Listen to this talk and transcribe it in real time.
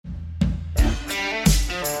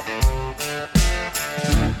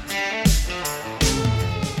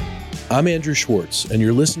I'm Andrew Schwartz, and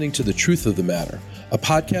you're listening to The Truth of the Matter, a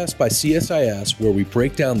podcast by CSIS where we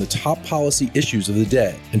break down the top policy issues of the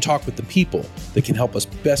day and talk with the people that can help us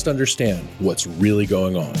best understand what's really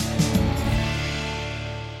going on.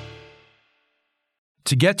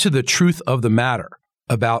 To get to the truth of the matter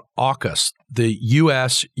about AUKUS, the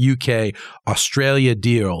US, UK, Australia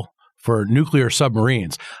deal for nuclear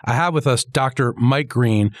submarines, I have with us Dr. Mike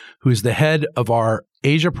Green, who is the head of our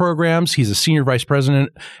Asia programs. He's a senior vice president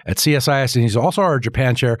at CSIS, and he's also our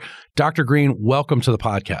Japan chair. Dr. Green, welcome to the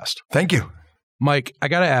podcast. Thank you. Mike, I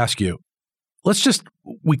got to ask you,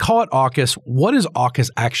 we call it AUKUS. What does AUKUS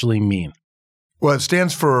actually mean? Well, it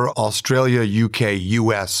stands for Australia, UK,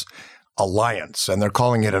 US Alliance, and they're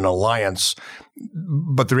calling it an alliance.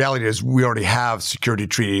 But the reality is we already have security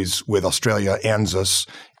treaties with Australia, ANZUS,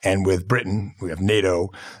 and with Britain. We have NATO,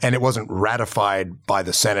 and it wasn't ratified by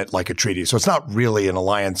the Senate like a treaty. So it's not really an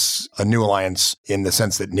alliance, a new alliance in the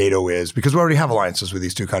sense that NATO is, because we already have alliances with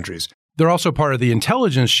these two countries. They're also part of the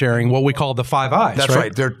intelligence sharing, what we call the Five Eyes. That's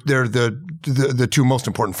right. They're the two most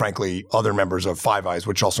important, frankly, other members of Five Eyes,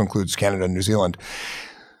 which also includes Canada and New Zealand.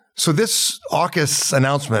 So this AUKUS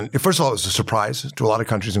announcement, first of all, it was a surprise to a lot of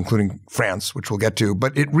countries, including France, which we'll get to.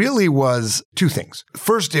 But it really was two things.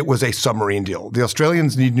 First, it was a submarine deal. The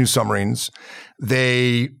Australians need new submarines.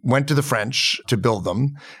 They went to the French to build them.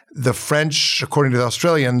 The French, according to the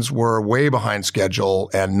Australians, were way behind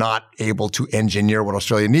schedule and not able to engineer what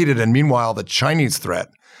Australia needed. And meanwhile, the Chinese threat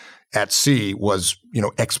at sea was,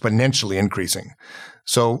 exponentially increasing.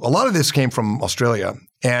 So a lot of this came from Australia,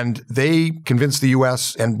 and they convinced the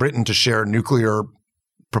U.S. and Britain to share nuclear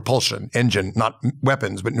propulsion engine, not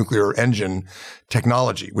weapons, but nuclear engine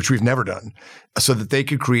technology, which we've never done, so that they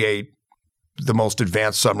could create the most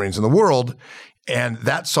advanced submarines in the world. And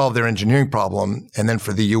that solved their engineering problem. And then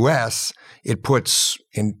for the U.S., it puts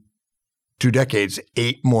in 2 decades,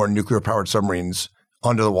 8 more nuclear-powered submarines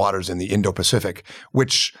under the waters in the Indo-Pacific,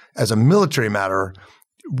 which as a military matter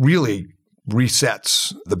really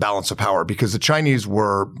resets the balance of power, because the Chinese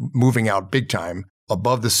were moving out big time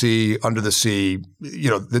above the sea, under the sea.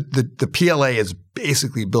 The PLA is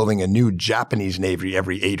basically building a new Japanese navy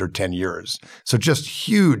every 8 or 10 years. So just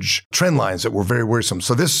huge trend lines that were very worrisome.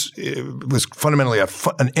 So this was fundamentally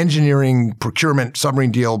an engineering procurement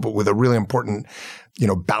submarine deal, but with a really important,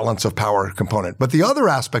 balance of power component. But the other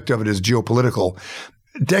aspect of it is geopolitical.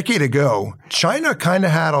 A decade ago, China kind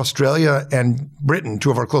of had Australia and Britain, two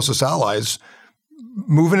of our closest allies,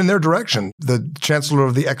 moving in their direction. The Chancellor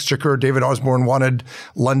of the Exchequer, David Osborne, wanted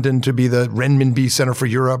London to be the renminbi center for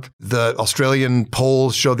Europe. The Australian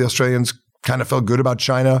polls showed the Australians kind of felt good about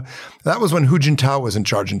China. That was when Hu Jintao was in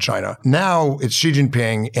charge in China. Now it's Xi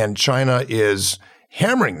Jinping, and China is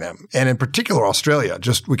hammering them. And in particular, Australia,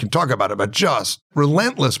 we can talk about it, but just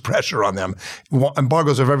relentless pressure on them.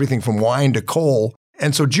 Embargoes of everything from wine to coal.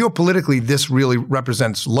 And so geopolitically, this really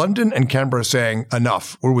represents London and Canberra saying,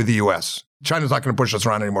 enough, we're with the U.S. China's not going to push us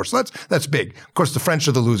around anymore. So that's big. Of course, the French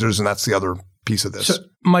are the losers, and that's the other piece of this. So,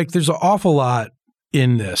 Mike, there's an awful lot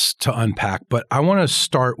in this to unpack, but I want to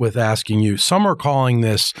start with asking you, some are calling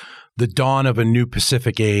this the dawn of a new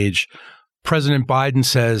Pacific age. President Biden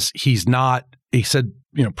says he said,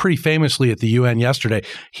 pretty famously at the UN yesterday,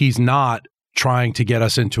 he's not trying to get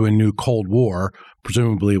us into a new Cold War,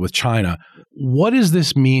 presumably with China. What does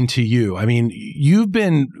this mean to you? I mean, you've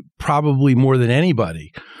been probably more than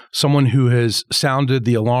anybody, someone who has sounded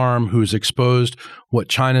the alarm, who's exposed what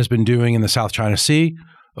China's been doing in the South China Sea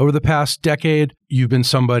over the past decade. You've been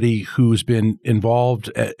somebody who's been involved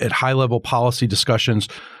at high-level policy discussions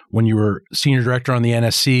when you were senior director on the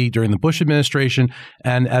NSC during the Bush administration,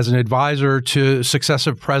 and as an advisor to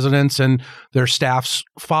successive presidents and their staffs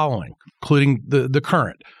following, including the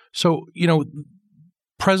current. So,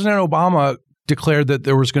 President Obama declared that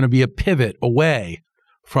there was going to be a pivot away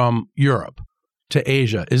from Europe to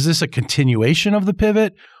Asia. Is this a continuation of the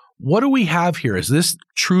pivot? What do we have here? Is this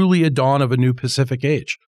truly a dawn of a new Pacific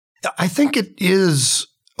age? I think it is,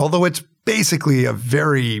 although it's basically a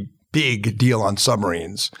very big deal on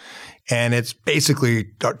submarines. And it's basically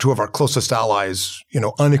two of our closest allies,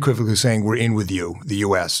 unequivocally saying we're in with you, the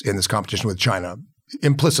U.S., in this competition with China.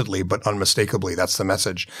 Implicitly, but unmistakably, that's the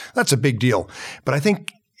message. That's a big deal. But I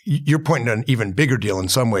think you're pointing to an even bigger deal in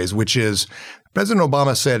some ways, which is President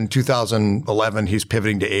Obama said in 2011 he's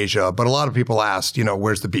pivoting to Asia, but a lot of people asked,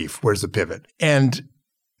 where's the beef? Where's the pivot? And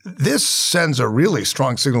this sends a really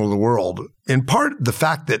strong signal to the world. In part, the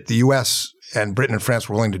fact that the U.S. and Britain and France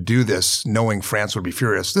were willing to do this, knowing France would be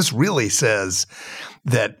furious. This really says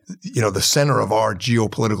that, the center of our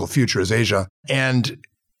geopolitical future is Asia. And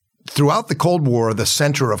throughout the Cold War, the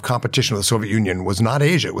center of competition with the Soviet Union was not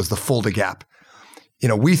Asia, it was the Fulda Gap.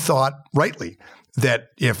 we thought rightly that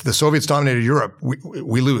if the Soviets dominated Europe,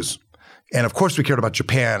 we lose. And of course, we cared about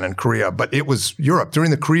Japan and Korea, but it was Europe.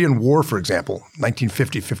 During the Korean War, for example,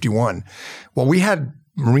 1950-51, well, we had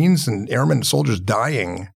Marines and airmen, soldiers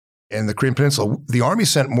dying in the Korean Peninsula. The Army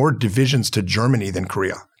sent more divisions to Germany than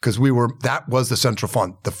Korea because that was the central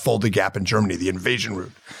front, the Fulda Gap in Germany, the invasion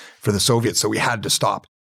route for the Soviets. So we had to stop.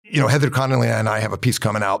 Heather Connolly and I have a piece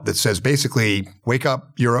coming out that says basically, wake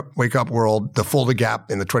up Europe, wake up world. The Fulda Gap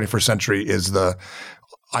in the 21st century is the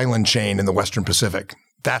island chain in the Western Pacific.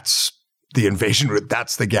 That's the invasion route.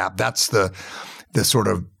 That's the gap. That's the sort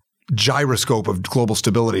of gyroscope of global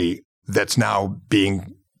stability that's now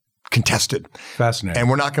being contested. Fascinating. And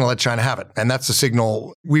we're not going to let China have it. And that's the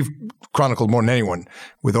signal we've chronicled more than anyone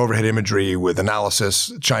with overhead imagery, with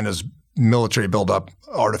analysis, China's military buildup,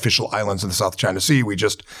 artificial islands in the South China Sea. We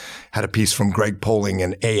just had a piece from Greg Poling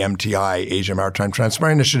in AMTI, Asia Maritime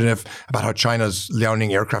Transparency Initiative, about how China's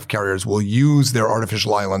Liaoning aircraft carriers will use their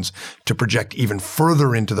artificial islands to project even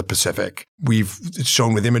further into the Pacific. We've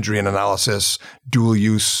shown with imagery and analysis dual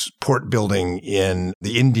use port building in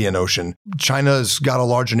the Indian Ocean. China's got a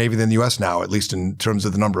larger navy than the U.S. now, at least in terms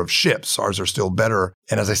of the number of ships. Ours are still better.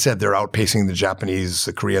 And as I said, they're outpacing the Japanese,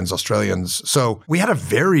 the Koreans, Australians. So we had a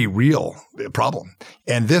very real problem.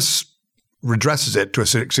 And this redresses it to a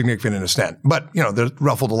significant extent. But, there's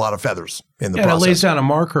ruffled a lot of feathers in the process. And it lays down a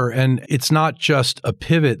marker, and it's not just a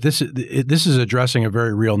pivot. This is addressing a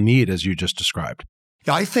very real need, as you just described.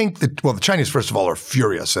 Yeah, I think that, the Chinese, first of all, are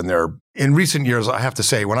furious. And in recent years, I have to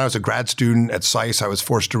say, when I was a grad student at CSIS, I was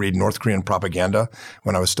forced to read North Korean propaganda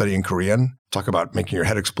when I was studying Korean. Talk about making your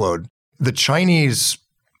head explode. The Chinese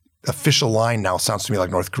official line now sounds to me like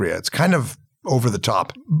North Korea. It's kind of over the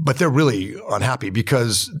top, but they're really unhappy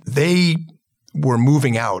because they were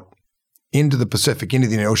moving out into the Pacific, into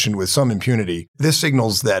the Indian Ocean with some impunity. This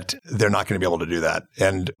signals that they're not going to be able to do that.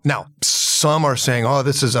 And now some are saying,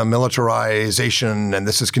 this is a militarization and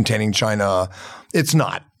this is containing China. It's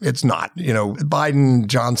not. It's not. Biden,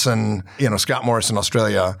 Johnson, Scott Morrison,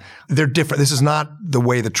 Australia, they're different. This is not the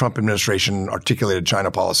way the Trump administration articulated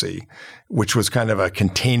China policy, which was kind of a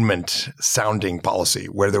containment sounding policy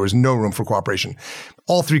where there was no room for cooperation.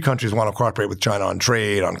 All three countries want to cooperate with China on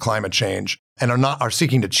trade, on climate change, and are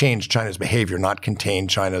seeking to change China's behavior, not contain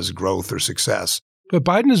China's growth or success. But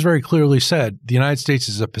Biden has very clearly said the United States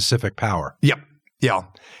is a Pacific power. Yep. Yeah.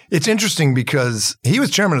 It's interesting because he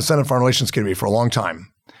was chairman of the Senate Foreign Relations Committee for a long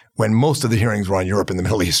time when most of the hearings were on Europe and the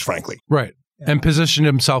Middle East, frankly. Right. And positioned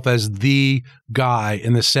himself as the guy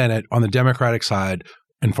in the Senate on the Democratic side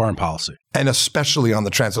in foreign policy. And especially on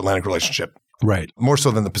the transatlantic relationship. Right. More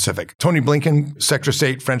so than the Pacific. Tony Blinken, Secretary of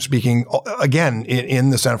State, French speaking, again,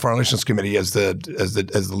 in the Senate Foreign Relations Committee as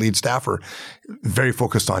the lead staffer, very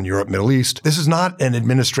focused on Europe, Middle East. This is not an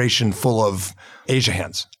administration full of Asia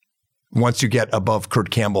hands once you get above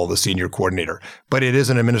Kurt Campbell, the senior coordinator. But it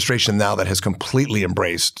is an administration now that has completely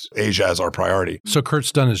embraced Asia as our priority. So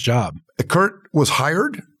Kurt's done his job. Kurt was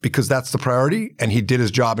hired because that's the priority, and he did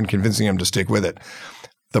his job in convincing him to stick with it.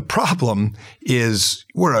 The problem is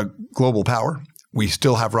we're a global power. We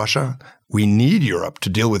still have Russia. We need Europe to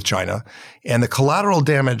deal with China. And the collateral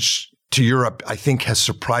damage to Europe, I think, has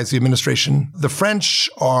surprised the administration. The French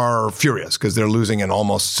are furious because they're losing an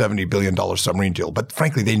almost $70 billion submarine deal. But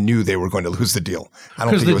frankly, they knew they were going to lose the deal. I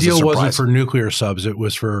don't think it was a surprise. Because the deal wasn't for nuclear subs. It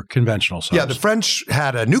was for conventional subs. Yeah, the French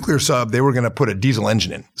had a nuclear sub. They were going to put a diesel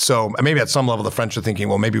engine in. So maybe at some level, the French are thinking,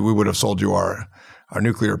 well, maybe we would have sold you our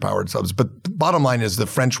nuclear-powered subs. But the bottom line is the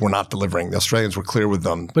French were not delivering. The Australians were clear with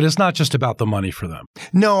them. But it's not just about the money for them.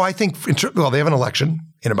 No, I think, they have an election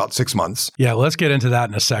in about 6 months. Yeah, let's get into that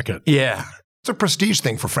in a second. Yeah. It's a prestige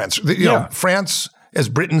thing for France. You know, France, as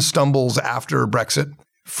Britain stumbles after Brexit,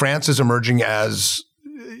 France is emerging as,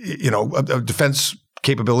 a defense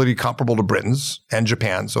capability comparable to Britain's and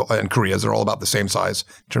Japan's and Korea's. They're all about the same size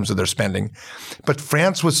in terms of their spending. But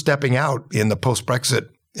France was stepping out in the post-Brexit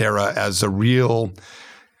era as a real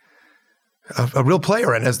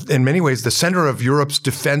player and as in many ways the center of Europe's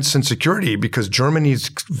defense and security, because Germany's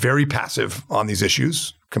very passive on these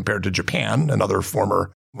issues compared to Japan, another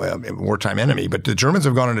former wartime enemy. But the Germans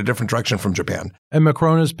have gone in a different direction from Japan. And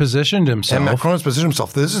Macron has positioned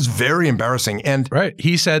himself. This is very embarrassing. And right.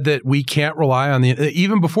 He said that we can't rely on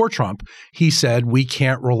even before Trump, he said we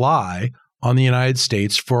can't rely on the United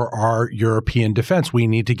States for our European defense. We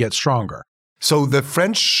need to get stronger. So the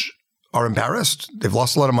French are embarrassed. They've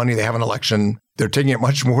lost a lot of money. They have an election. They're taking it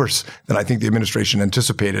much worse than I think the administration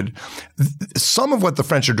anticipated. Some of what the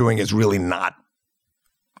French are doing is really not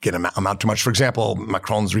going to amount to much. For example,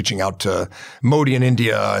 Macron's reaching out to Modi in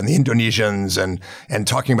India and the Indonesians and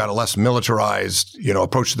talking about a less militarized,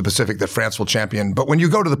 approach to the Pacific that France will champion. But when you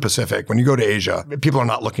go to the Pacific, when you go to Asia, people are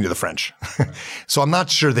not looking to the French. So I'm not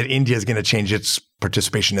sure that India is going to change its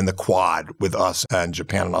participation in the Quad with us and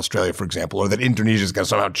Japan and Australia, for example, or that Indonesia is going to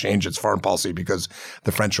somehow change its foreign policy because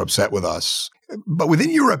the French are upset with us. But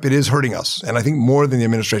within Europe, it is hurting us. And I think more than the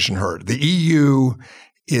administration hurt. The EU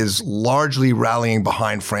is largely rallying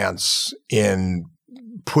behind France in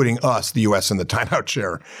putting us, the U.S., in the timeout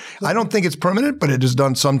chair. I don't think it's permanent, but it has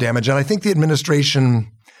done some damage. And I think the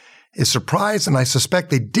administration is surprised, and I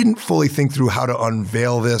suspect they didn't fully think through how to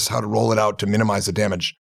unveil this, how to roll it out to minimize the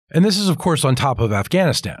damage. And this is, of course, on top of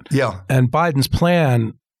Afghanistan. Yeah. And Biden's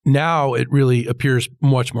plan, now it really appears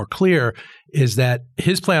much more clear, is that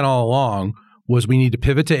his plan all along was we need to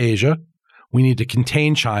pivot to Asia. We need to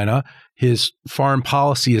contain China. His foreign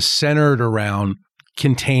policy is centered around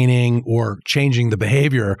containing or changing the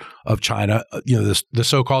behavior of China, the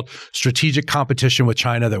so-called strategic competition with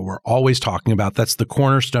China that we're always talking about. That's the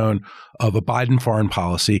cornerstone of a Biden foreign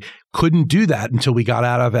policy. Couldn't do that until we got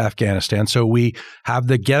out of Afghanistan. So we have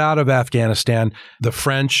the get out of Afghanistan. The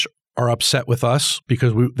French are upset with us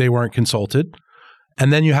because they weren't consulted.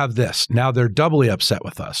 And then you have this. Now they're doubly upset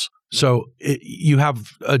with us. So you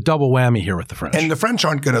have a double whammy here with the French. And the French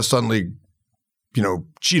aren't going to suddenly,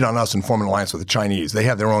 cheat on us and form an alliance with the Chinese. They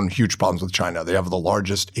have their own huge problems with China. They have the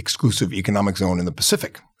largest exclusive economic zone in the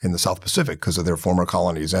Pacific, in the South Pacific, because of their former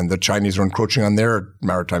colonies. And the Chinese are encroaching on their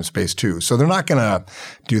maritime space too. So they're not going to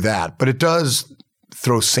do that. But it does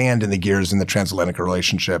throw sand in the gears in the transatlantic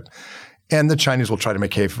relationship. And the Chinese will try to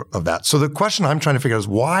make hay of that. So the question I'm trying to figure out is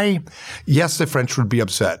why, yes, the French would be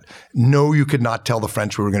upset. No, you could not tell the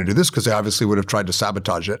French we were going to do this because they obviously would have tried to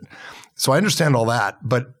sabotage it. So I understand all that.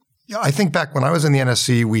 But I think back when I was in the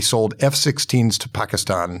NSC, we sold F-16s to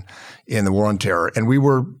Pakistan in the War on Terror. And we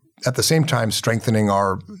were at the same time strengthening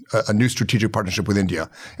a new strategic partnership with India.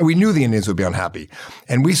 And we knew the Indians would be unhappy.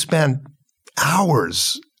 And we spent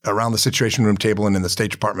hours around the Situation Room table and in the State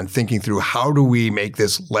Department thinking through how do we make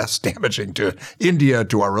this less damaging to India,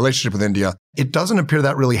 to our relationship with India. It doesn't appear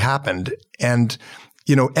that really happened. And,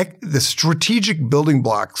 the strategic building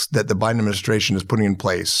blocks that the Biden administration is putting in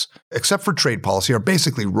place, except for trade policy, are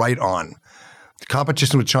basically right on.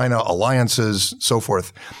 Competition with China, alliances, so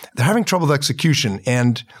forth. They're having trouble with execution.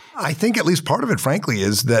 And I think at least part of it, frankly,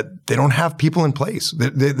 is that they don't have people in place.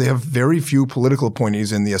 They have very few political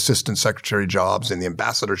appointees in the assistant secretary jobs and the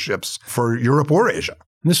ambassadorships for Europe or Asia.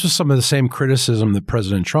 And this was some of the same criticism that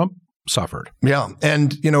President Trump suffered. Yeah.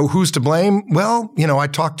 And, who's to blame? Well, I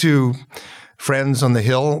talked to friends on the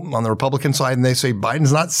Hill on the Republican side, and they say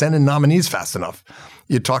Biden's not sending nominees fast enough.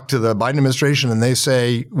 You talk to the Biden administration and they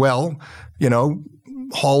say, well,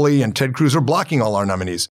 Hawley and Ted Cruz are blocking all our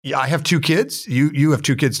nominees. Yeah, I have 2 kids. You have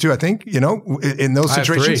 2 kids too, I think. In those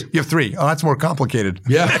situations, you have 3. Oh, that's more complicated.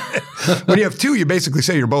 Yeah. When you have 2, you basically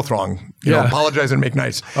say you're both wrong. Apologize and make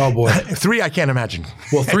nice. Oh boy. 3, I can't imagine.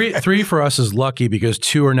 Well, three for us is lucky because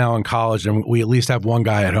 2 are now in college and we at least have 1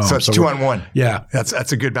 guy at home. So it's 2 on 1. Yeah.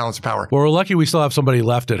 That's a good balance of power. Well, we're lucky we still have somebody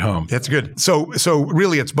left at home. That's good. So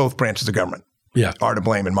really it's both branches of government. Yeah. Are to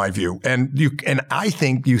blame in my view. And I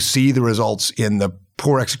think you see the results in the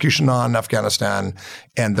poor execution on Afghanistan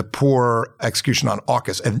and the poor execution on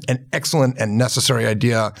AUKUS, an excellent and necessary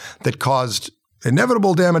idea that caused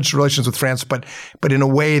inevitable damage to relations with France, but in a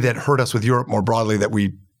way that hurt us with Europe more broadly that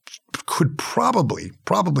we could probably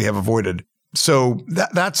have avoided. So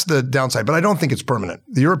that's the downside, but I don't think it's permanent.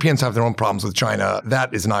 The Europeans have their own problems with China.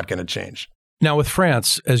 That is not going to change. Now with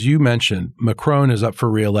France, as you mentioned, Macron is up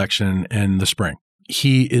for re-election in the spring.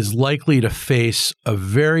 He is likely to face a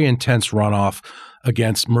very intense runoff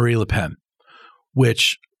against Marine Le Pen,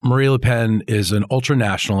 which Marine Le Pen is an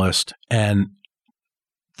ultranationalist. And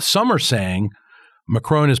some are saying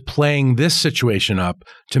Macron is playing this situation up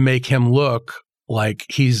to make him look like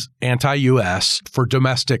he's anti-U.S. for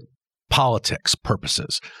domestic politics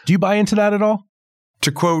purposes. Do you buy into that at all?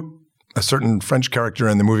 To quote a certain French character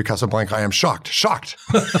in the movie Casablanca, I am shocked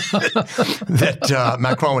that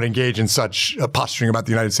Macron would engage in such posturing about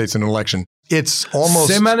the United States in an election. It's almost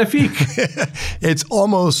C'est magnifique. It's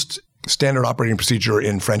almost standard operating procedure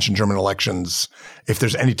in French and German elections if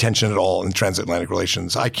there's any tension at all in transatlantic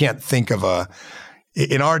relations. I can't think of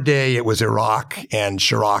in our day, it was Iraq, and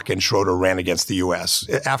Chirac and Schroeder ran against the U.S.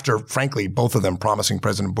 after, frankly, both of them promising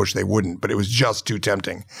President Bush they wouldn't, but it was just too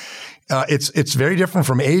tempting. It's very different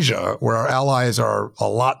from Asia, where our allies are a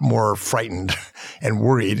lot more frightened and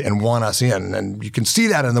worried and want us in. And you can see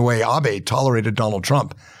that in the way Abe tolerated Donald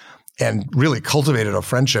Trump. and really cultivated a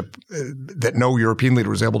friendship that no European leader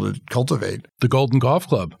was able to cultivate. The Golden Golf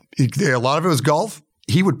Club. A lot of it was golf.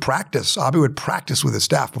 He would practice. Abe would practice with his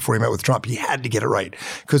staff before he met with Trump. He had to get it right.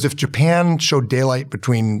 Because if Japan showed daylight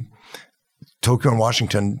between Tokyo and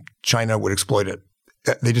Washington, China would exploit it.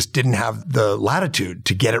 They just didn't have the latitude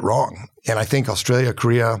to get it wrong. And I think Australia,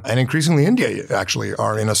 Korea, and increasingly India actually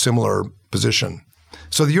are in a similar position.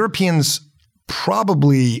 So the Europeans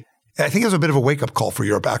probably, I think it was a bit of a wake-up call for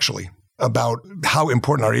Europe actually about how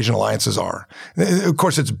important our Asian alliances are. Of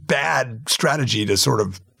course, it's bad strategy to sort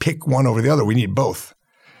of pick one over the other. We need both.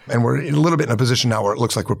 And we're a little bit in a position now where it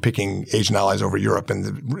looks like we're picking Asian allies over Europe, and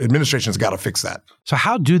the administration's got to fix that. So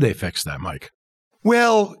how do they fix that, Mike?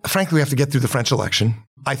 Well, frankly, we have to get through the French election.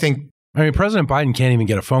 I mean, President Biden can't even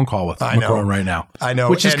get a phone call with Macron right now. I know.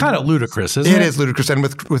 Which is kind of ludicrous, isn't it? It is ludicrous. And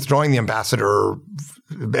with withdrawing the ambassadors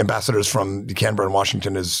from Canberra and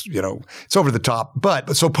Washington is, it's over the top.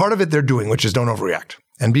 But so part of it they're doing, which is don't overreact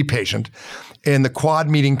and be patient. In the Quad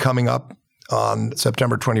meeting coming up on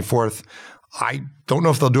September 24th, I don't know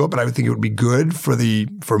if they'll do it, but I would think it would be good for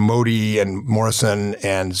Modi and Morrison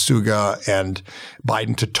and Suga and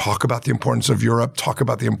Biden to talk about the importance of Europe, talk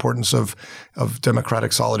about the importance of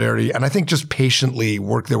democratic solidarity, and I think just patiently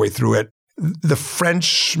work their way through it. The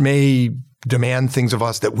French may demand things of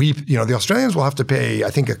us that the Australians will have to pay, I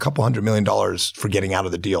think, a couple $100 million for getting out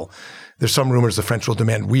of the deal. There's some rumors the French will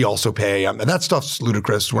demand we also pay. And that stuff's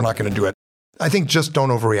ludicrous. We're not going to do it. I think just don't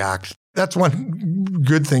overreact. That's one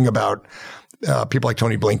good thing about people like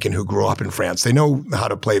Tony Blinken who grew up in France. They know how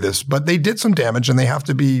to play this, but they did some damage and they have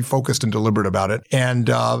to be focused and deliberate about it. And,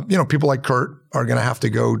 people like Kurt are going to have to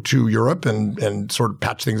go to Europe and sort of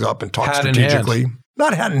patch things up and talk strategically.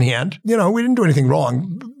 Not hat in hand. We didn't do anything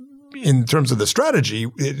wrong in terms of the strategy.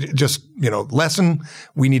 It just, lesson,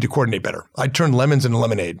 we need to coordinate better. I'd turn lemons into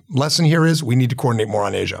lemonade. Lesson here is we need to coordinate more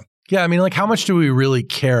on Asia. Yeah. I mean, how much do we really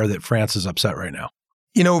care that France is upset right now?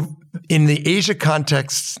 In the Asia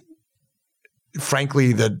context,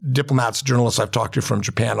 frankly, the diplomats, journalists I've talked to from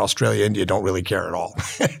Japan, Australia, India don't really care at all.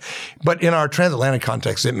 But in our transatlantic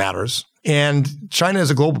context, it matters. And China is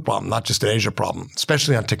a global problem, not just an Asia problem,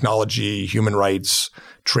 especially on technology, human rights,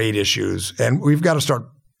 trade issues. And we've got to start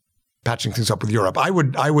patching things up with Europe. I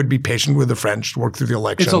would be patient with the French, work through the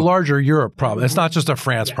election. It's a larger Europe problem. It's not just a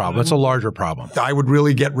France problem. It's a larger problem. I would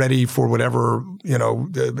really get ready for whatever,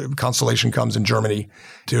 constellation comes in Germany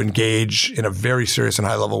to engage in a very serious and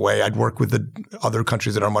high level way. I'd work with the other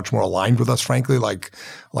countries that are much more aligned with us, frankly, like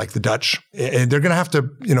the Dutch. And they're going to have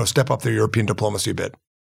to, step up their European diplomacy a bit.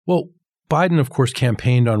 Well, Biden, of course,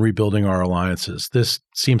 campaigned on rebuilding our alliances. This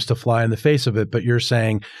seems to fly in the face of it, but you're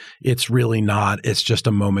saying it's really not. It's just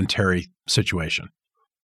a momentary situation.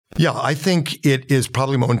 Yeah, I think it is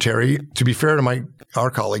probably momentary. To be fair to our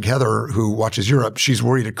colleague, Heather, who watches Europe, she's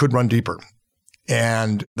worried it could run deeper.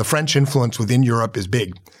 And the French influence within Europe is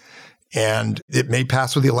big. And it may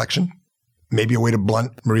pass with the election, maybe a way to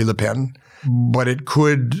blunt Marine Le Pen. But it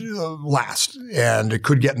could last, and it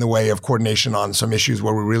could get in the way of coordination on some issues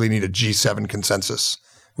where we really need a G7 consensus,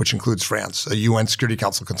 which includes France, a UN Security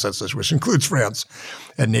Council consensus, which includes France,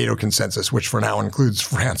 and NATO consensus, which for now includes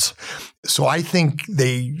France. So I think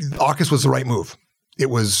AUKUS was the right move. It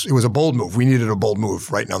was a bold move. We needed a bold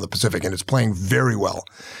move right now in the Pacific, and it's playing very well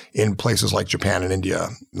in places like Japan and India,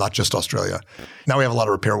 not just Australia. Now we have a lot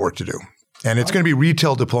of repair work to do. And it's going to be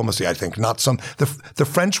retail diplomacy, I think, not the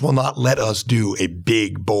French will not let us do a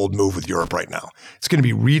big, bold move with Europe right now. It's going to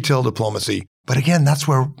be retail diplomacy. But again, that's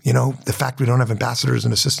where, the fact we don't have ambassadors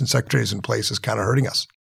and assistant secretaries in place is kind of hurting us.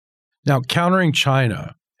 Now, countering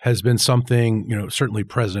China has been something, certainly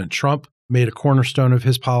President Trump made a cornerstone of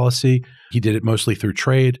his policy. He did it mostly through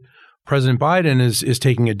trade. President Biden is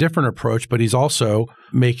taking a different approach, but he's also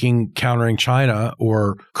making countering China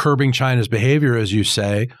or curbing China's behavior, as you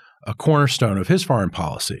say, a cornerstone of his foreign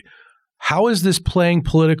policy. How is this playing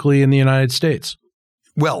politically in the United States?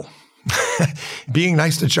 Well, being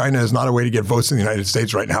nice to China is not a way to get votes in the United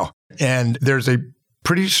States right now. And there's a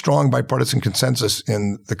pretty strong bipartisan consensus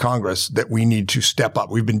in the Congress that we need to step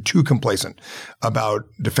up. We've been too complacent about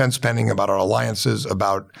defense spending, about our alliances,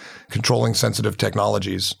 about controlling sensitive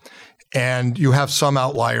technologies. And you have some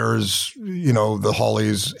outliers, the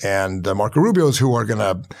Hawleys and the Marco Rubios, who are going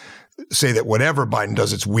to say that whatever Biden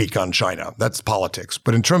does, it's weak on China. That's politics.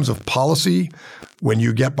 But in terms of policy, when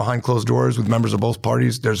you get behind closed doors with members of both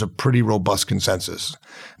parties, there's a pretty robust consensus.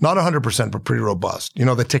 Not 100%, but pretty robust.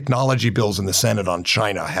 The technology bills in the Senate on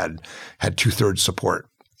China had 2/3 support.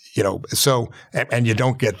 And you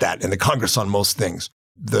don't get that in the Congress on most things.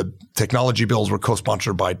 The technology bills were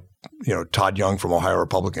co-sponsored by, Todd Young from Ohio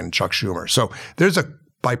Republican, Chuck Schumer. So there's a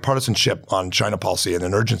bipartisanship on China policy and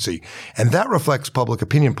an urgency. And that reflects public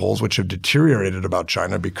opinion polls, which have deteriorated about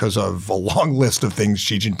China because of a long list of things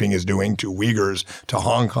Xi Jinping is doing to Uyghurs, to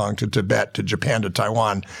Hong Kong, to Tibet, to Japan, to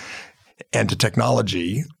Taiwan, and to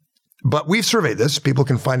technology. But we've surveyed this. People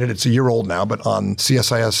can find it. It's a year old now, but on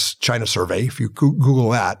CSIS China survey, if you Google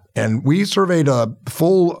that. And we surveyed a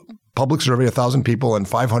full public survey, 1,000 people and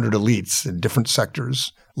 500 elites in different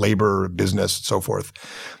sectors, labor, business, and so forth.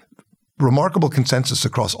 Remarkable consensus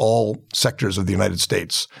across all sectors of the United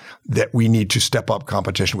States that we need to step up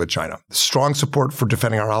competition with China. Strong support for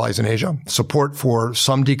defending our allies in Asia, support for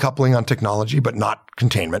some decoupling on technology, but not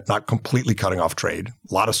containment, not completely cutting off trade.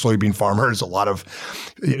 A lot of soybean farmers, a lot of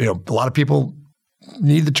people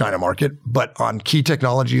need the China market, but on key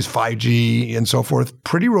technologies, 5G and so forth,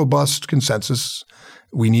 pretty robust consensus.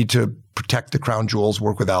 We need to protect the crown jewels,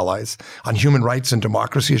 work with allies. On human rights and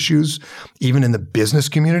democracy issues, even in the business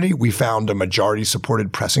community, we found a majority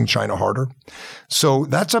supported pressing China harder. So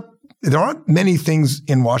there aren't many things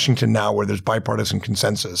in Washington now where there's bipartisan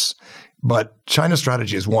consensus, but China's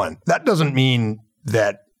strategy is one. That doesn't mean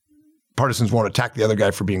that partisans won't attack the other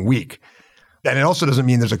guy for being weak. And it also doesn't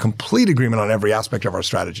mean there's a complete agreement on every aspect of our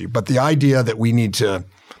strategy. But the idea that we need to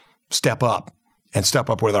step up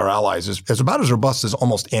with our allies is about as robust as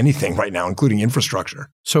almost anything right now, including infrastructure.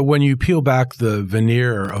 So when you peel back the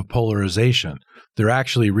veneer of polarization, there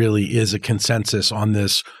actually really is a consensus on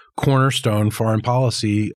this cornerstone foreign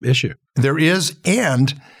policy issue. There is,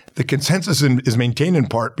 and the consensus is maintained in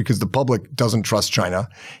part because the public doesn't trust China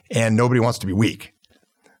and nobody wants to be weak.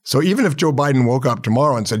 So even if Joe Biden woke up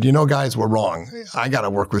tomorrow and said, guys, we're wrong. I got to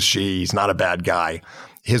work with Xi. He's not a bad guy.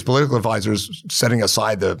 His political advisors, setting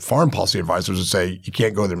aside the foreign policy advisors, would say, you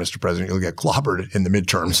can't go there, Mr. President. You'll get clobbered in the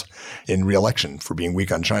midterms in re-election for being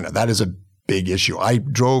weak on China. That is a big issue. I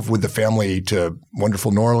drove with the family to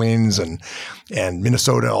wonderful New Orleans and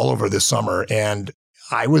Minnesota all over this summer. And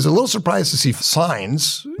I was a little surprised to see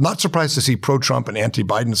signs, not surprised to see pro-Trump and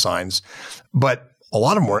anti-Biden signs, but a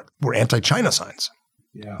lot of them were anti-China signs.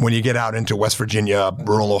 Yeah. When you get out into West Virginia,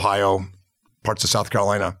 rural Ohio, parts of South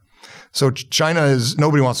Carolina. So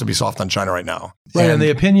nobody wants to be soft on China right now. Right, and the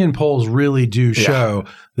opinion polls really do show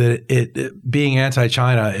that it being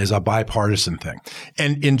anti-China is a bipartisan thing.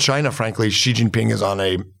 And in China, frankly, Xi Jinping is on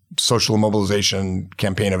a social mobilization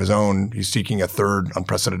campaign of his own. He's seeking a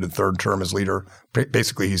unprecedented third term as leader.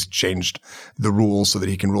 Basically, he's changed the rules so that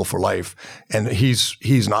he can rule for life. And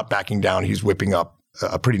he's not backing down. He's whipping up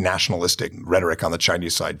a pretty nationalistic rhetoric on the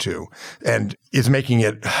Chinese side too. And it's making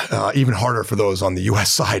it even harder for those on the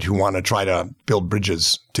U.S. side who want to try to build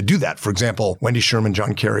bridges to do that. For example, Wendy Sherman,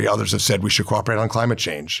 John Kerry, others have said we should cooperate on climate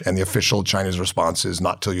change. And the official Chinese response is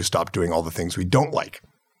not till you stop doing all the things we don't like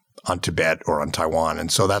on Tibet or on Taiwan. And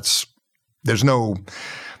so there's no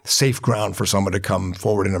safe ground for someone to come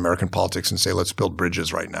forward in American politics and say, let's build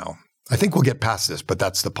bridges right now. I think we'll get past this, but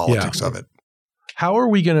that's the politics of it. How are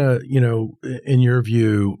we going to, in your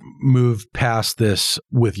view, move past this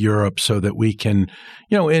with Europe so that we can,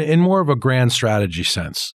 in more of a grand strategy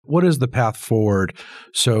sense, what is the path forward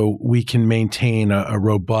so we can maintain a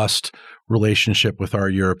robust relationship with our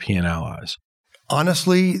European allies?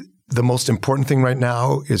 Honestly, the most important thing right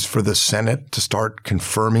now is for the Senate to start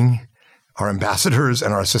confirming our ambassadors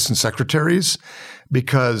and our assistant secretaries,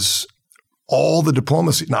 because all the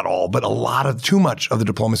diplomacy, not all, but too much of the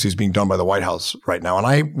diplomacy is being done by the White House right now. And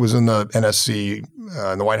I was in the NSC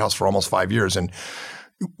in the White House for almost 5 years. And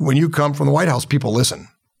when you come from the White House, people listen,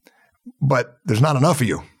 but there's not enough of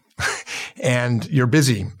you and you're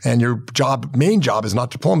busy, and your main job is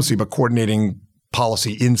not diplomacy, but coordinating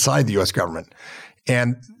policy inside the U.S. government.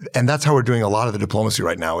 And that's how we're doing a lot of the diplomacy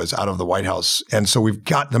right now, is out of the White House. And so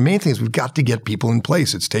the main thing is we've got to get people in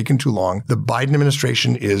place. It's taken too long. The Biden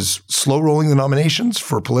administration is slow rolling the nominations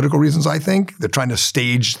for political reasons, I think. They're trying to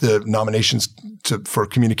stage the nominations for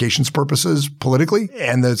communications purposes politically.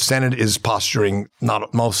 And the Senate is posturing,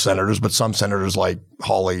 not most senators, but some senators like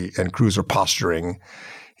Hawley and Cruz are posturing.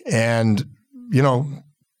 And,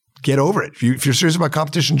 get over it. If you're serious about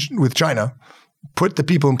competition with China, put the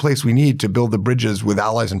people in place we need to build the bridges with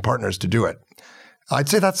allies and partners to do it. I'd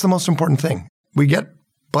say that's the most important thing. We get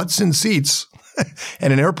butts in seats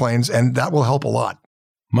and in airplanes, and that will help a lot.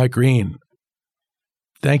 Mike Green,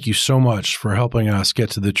 thank you so much for helping us get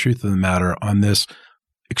to the truth of the matter on this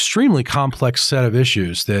extremely complex set of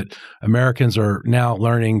issues that Americans are now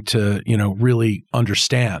learning to, really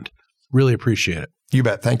understand. Really appreciate it. You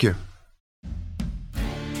bet. Thank you.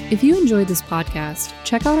 If you enjoyed this podcast,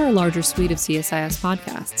 check out our larger suite of CSIS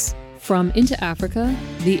podcasts. From Into Africa,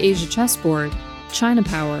 The Asia Chessboard, China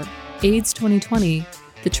Power, AIDS 2020,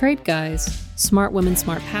 The Trade Guys, Smart Women,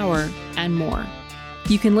 Smart Power, and more.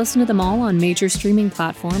 You can listen to them all on major streaming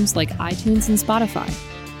platforms like iTunes and Spotify.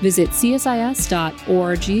 Visit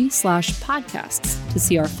csis.org/podcasts to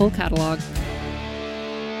see our full catalog.